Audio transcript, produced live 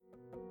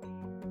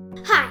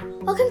Hi,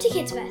 welcome to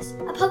Kidsverse,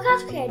 a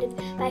podcast created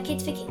by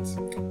Kids for Kids.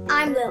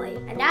 I'm Lily.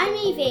 And I'm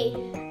Evie.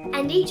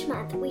 And each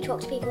month we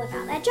talk to people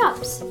about their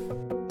jobs.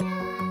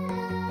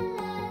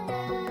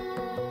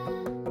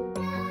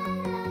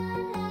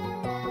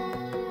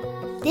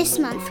 This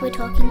month we're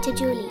talking to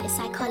Julie, a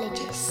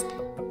psychologist.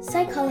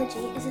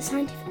 Psychology is a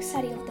scientific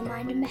study of the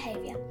mind and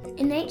behaviour.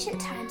 In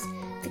ancient times,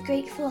 the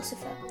Greek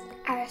philosopher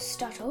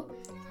Aristotle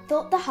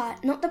thought the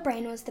heart, not the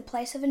brain, was the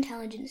place of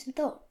intelligence and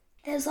thought.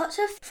 There's lots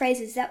of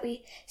phrases that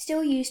we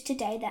still use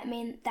today that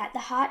mean that the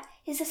heart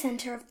is the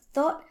centre of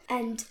thought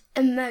and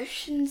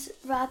emotions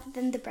rather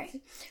than the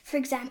brain. For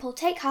example,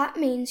 take heart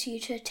means you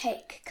to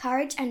take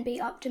courage and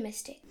be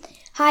optimistic.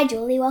 Hi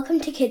Julie,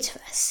 welcome to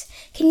Kidsverse.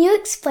 Can you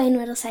explain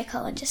what a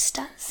psychologist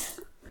does?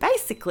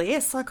 Basically,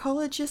 a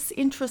psychologist's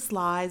interest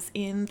lies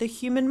in the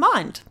human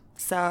mind.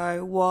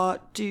 So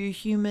what do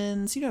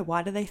humans,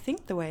 why do they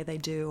think the way they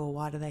do, or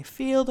why do they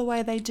feel the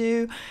way they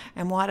do,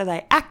 and why do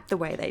they act the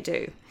way they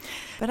do?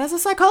 But as a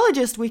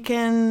psychologist, we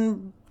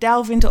can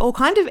delve into all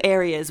kinds of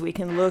areas. We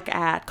can look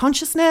at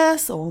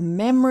consciousness or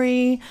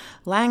memory,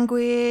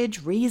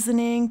 language,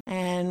 reasoning,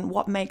 and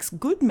what makes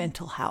good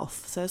mental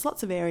health. So there's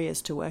lots of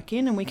areas to work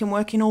in, and we can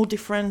work in all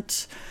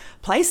different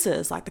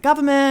places, like the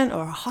government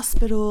or a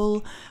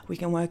hospital. We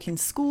can work in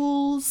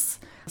schools.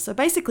 So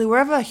basically,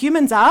 wherever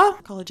humans are,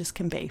 psychologists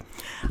can be.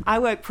 I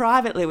work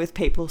privately with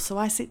people, so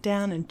I sit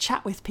down and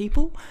chat with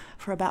people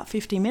for about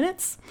 50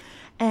 minutes,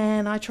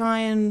 and I try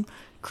and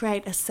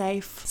create a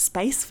safe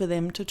space for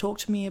them to talk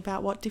to me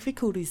about what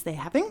difficulties they're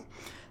having,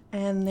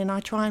 and then I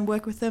try and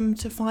work with them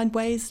to find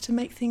ways to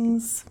make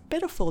things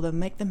better for them,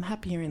 make them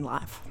happier in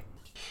life.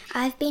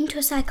 I've been to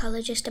a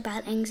psychologist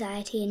about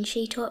anxiety, and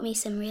she taught me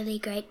some really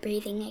great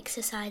breathing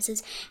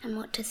exercises and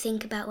what to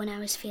think about when I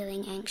was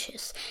feeling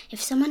anxious.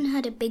 If someone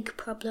had a big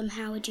problem,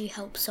 how would you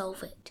help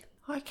solve it?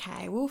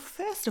 Okay, well,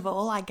 first of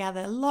all, I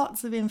gather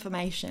lots of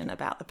information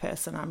about the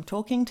person I'm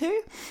talking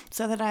to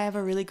so that I have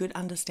a really good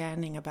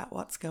understanding about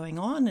what's going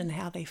on and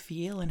how they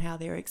feel and how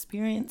they're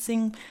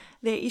experiencing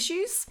their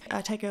issues.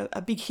 I take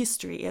a big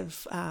history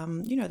of,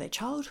 their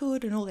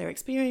childhood and all their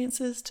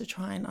experiences to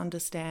try and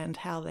understand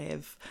how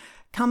they've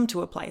come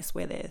to a place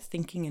where they're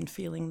thinking and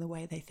feeling the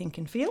way they think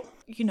and feel.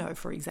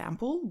 For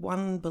example,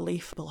 one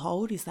belief we'll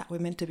hold is that we're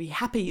meant to be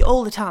happy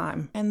all the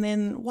time. And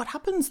then what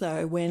happens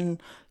though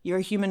when you're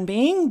a human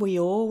being? We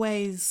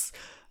always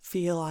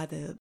feel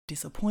either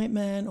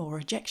disappointment or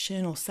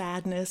rejection or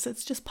sadness.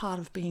 It's just part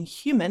of being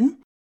human.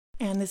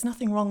 And there's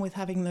nothing wrong with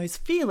having those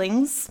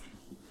feelings.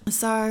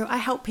 So I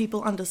help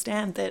people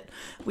understand that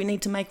we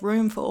need to make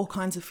room for all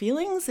kinds of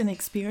feelings and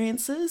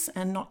experiences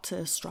and not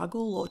to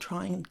struggle or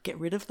try and get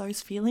rid of those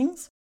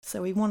feelings.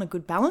 So we want a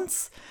good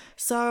balance.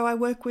 So I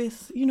work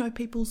with,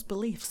 people's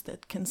beliefs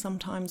that can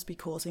sometimes be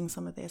causing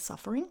some of their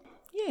suffering.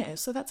 Yeah,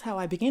 so that's how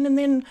I begin. And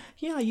then,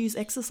 I use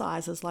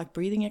exercises like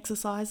breathing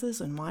exercises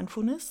and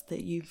mindfulness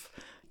that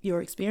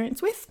you're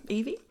experienced with,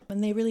 Evie,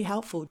 and they're really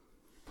helpful.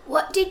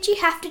 What did you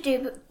have to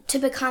do to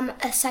become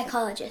a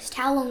psychologist?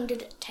 How long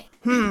did it take?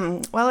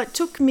 Well, it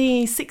took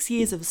me 6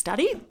 years of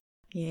study.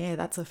 Yeah,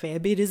 that's a fair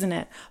bit, isn't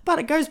it? But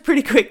it goes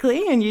pretty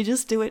quickly and you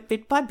just do it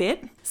bit by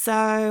bit. So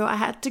I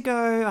had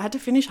to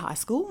finish high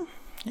school,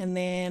 and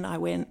then I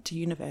went to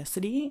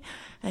university,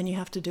 and you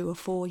have to do a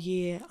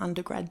 4-year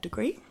undergrad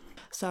degree.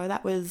 So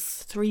that was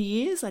 3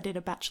 years. I did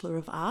a Bachelor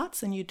of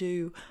Arts, and you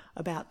do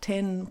about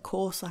 10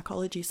 core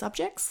psychology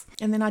subjects.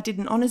 And then I did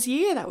an honours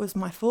year. That was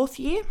my 4th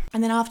year.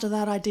 And then after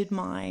that, I did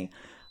my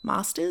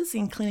Masters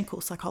in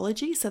Clinical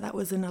Psychology. So that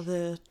was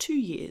another 2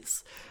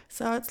 years.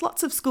 So it's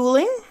lots of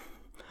schooling,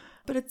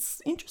 but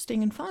it's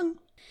interesting and fun.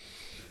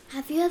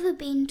 Have you ever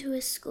been to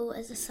a school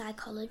as a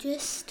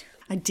psychologist?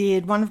 I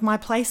did. One of my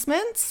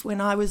placements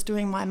when I was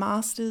doing my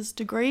master's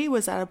degree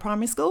was at a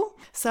primary school.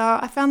 So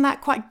I found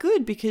that quite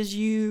good because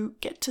you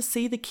get to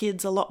see the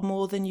kids a lot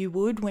more than you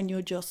would when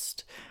you're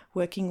just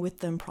working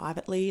with them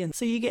privately. And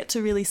so you get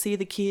to really see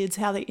the kids,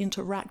 how they're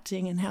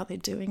interacting and how they're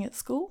doing at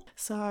school.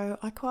 So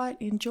I quite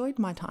enjoyed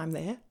my time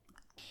there.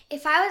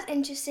 If I was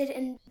interested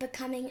in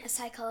becoming a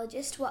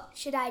psychologist, what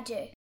should I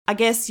do? I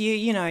guess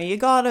you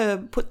got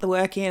to put the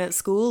work in at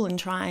school and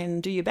try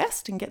and do your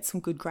best and get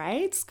some good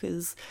grades,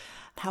 because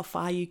how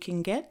far you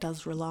can get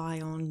does rely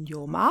on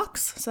your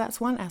marks. So that's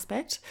one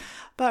aspect.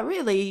 But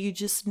really, you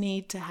just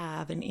need to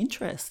have an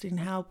interest in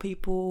how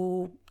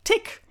people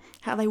tick,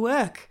 how they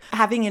work.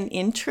 Having an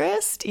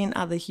interest in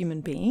other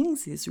human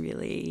beings is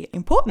really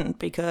important,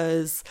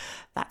 because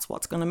that's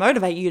what's going to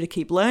motivate you to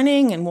keep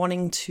learning and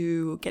wanting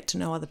to get to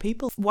know other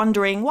people,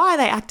 wondering why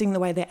they're acting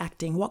the way they're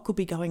acting, what could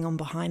be going on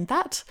behind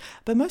that.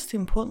 But most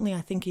importantly,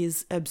 I think,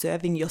 is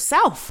observing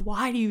yourself.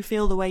 Why do you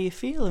feel the way you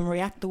feel and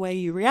react the way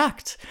you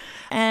react?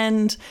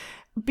 And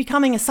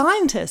becoming a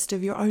scientist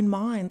of your own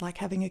mind, like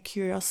having a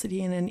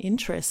curiosity and an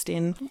interest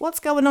in what's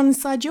going on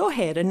inside your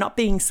head and not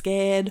being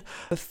scared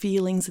of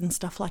feelings and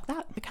stuff like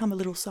that. Become a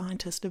little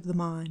scientist of the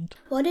mind.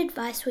 What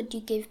advice would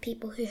you give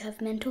people who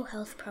have mental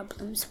health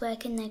problems? Where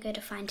can they go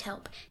to find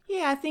help?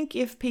 Yeah, I think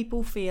if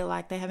people feel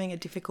like they're having a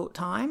difficult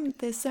time,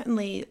 there's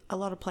certainly a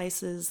lot of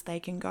places they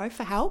can go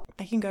for help.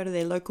 They can go to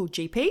their local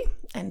GP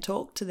and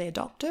talk to their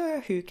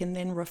doctor, who can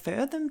then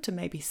refer them to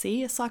maybe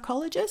see a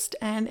psychologist,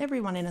 and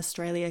everyone in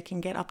Australia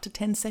can get up to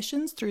 10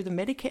 sessions through the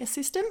Medicare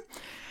system.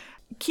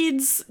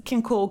 Kids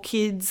can call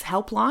Kids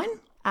Helpline,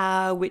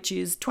 which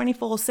is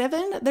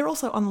 24/7. They're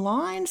also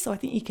online, so I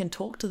think you can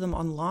talk to them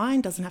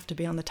online. Doesn't have to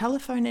be on the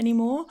telephone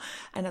anymore,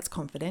 and it's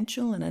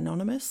confidential and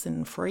anonymous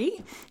and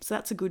free. So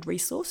that's a good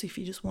resource if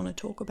you just want to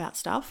talk about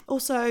stuff.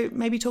 Also,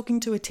 maybe talking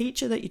to a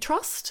teacher that you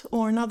trust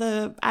or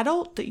another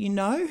adult that you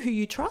know who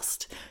you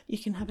trust. You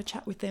can have a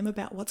chat with them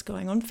about what's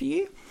going on for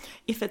you.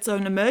 If it's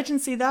an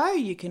emergency though,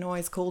 you can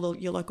always call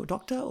your local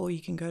doctor, or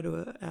you can go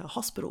to a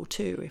hospital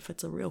too if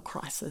it's a real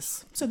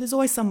crisis. So there's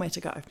always somewhere to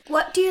go.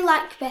 What do you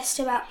like best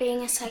about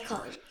being a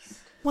psychologist?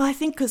 Well, I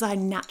think because I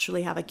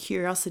naturally have a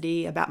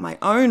curiosity about my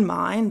own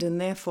mind and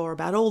therefore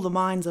about all the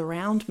minds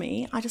around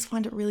me, I just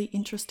find it really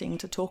interesting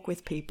to talk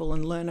with people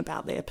and learn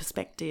about their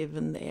perspective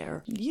and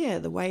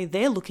the way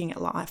they're looking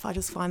at life. I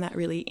just find that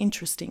really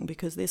interesting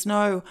because there's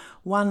no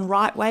one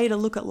right way to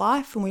look at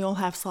life, and we all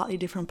have slightly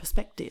different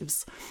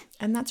perspectives.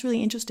 And that's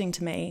really interesting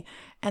to me.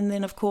 And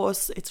then, of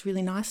course, it's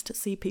really nice to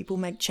see people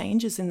make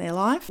changes in their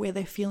life where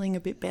they're feeling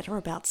a bit better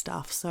about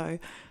stuff. So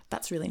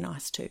that's really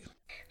nice too.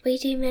 We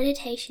do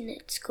meditation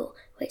at school,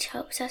 which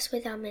helps us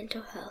with our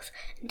mental health,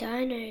 and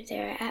I know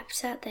there are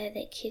apps out there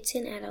that kids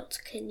and adults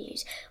can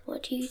use.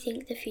 What do you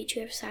think the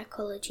future of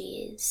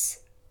psychology is?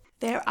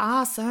 There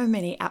are so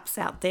many apps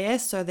out there,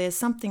 so there's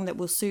something that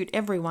will suit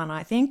everyone,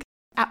 I think.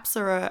 Apps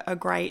are a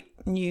great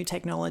new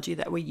technology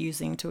that we're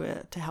using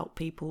to help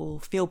people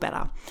feel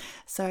better.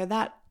 So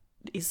that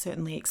is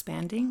certainly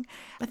expanding.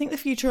 I think the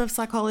future of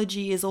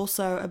psychology is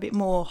also a bit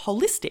more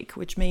holistic,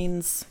 which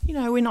means,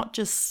 we're not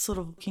just sort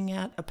of looking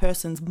at a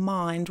person's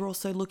mind, we're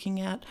also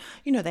looking at,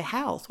 their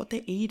health, what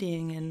they're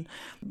eating and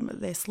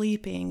their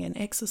sleeping and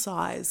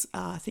exercise.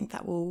 I think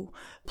that will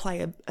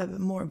play a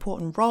more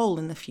important role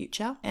in the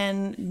future.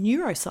 And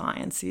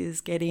neuroscience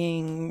is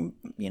getting,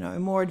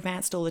 more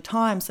advanced all the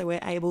time, so we're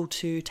able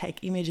to take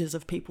images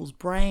of people's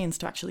brains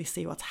to actually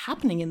see what's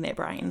happening in their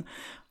brain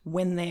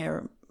when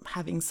they're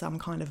having some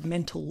kind of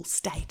mental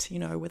state,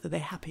 whether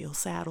they're happy or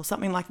sad or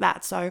something like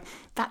that. So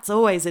that's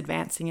always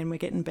advancing, and we're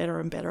getting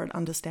better and better at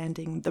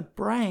understanding the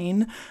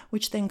brain,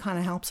 which then kind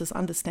of helps us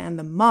understand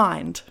the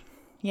mind.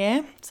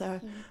 Yeah?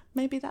 So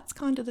maybe that's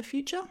kind of the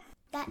future.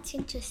 That's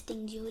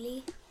interesting,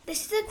 Julie.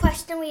 This is a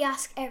question we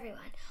ask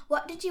everyone.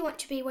 What did you want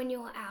to be when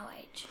you were our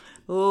age?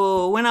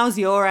 Oh, when I was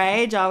your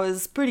age, I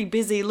was pretty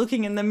busy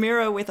looking in the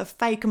mirror with a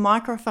fake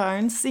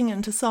microphone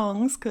singing to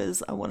songs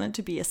because I wanted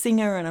to be a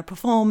singer and a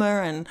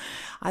performer, and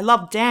I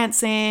loved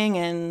dancing,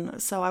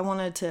 and so I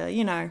wanted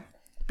to,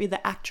 be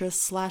the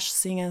actress /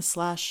 singer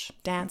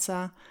 /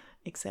 dancer,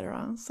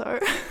 etc. So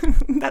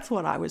that's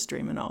what I was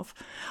dreaming of.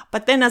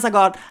 But then as I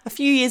got a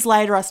few years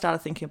later, I started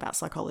thinking about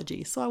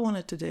psychology, so I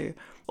wanted to do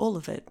all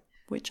of it,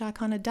 which I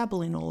kind of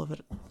dabble in all of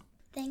it.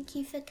 Thank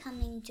you for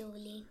coming,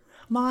 Julie.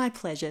 My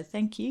pleasure.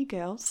 Thank you,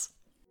 girls.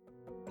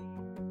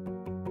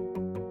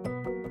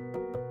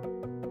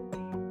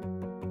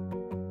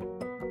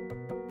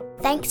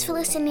 Thanks for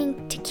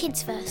listening to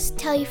Kids First.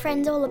 Tell your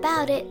friends all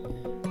about it.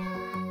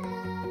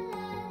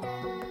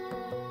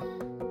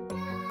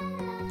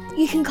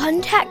 You can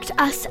contact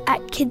us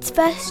at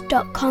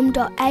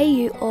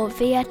kidsfirst.com.au or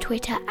via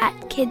Twitter at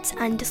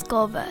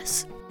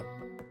kids_verse.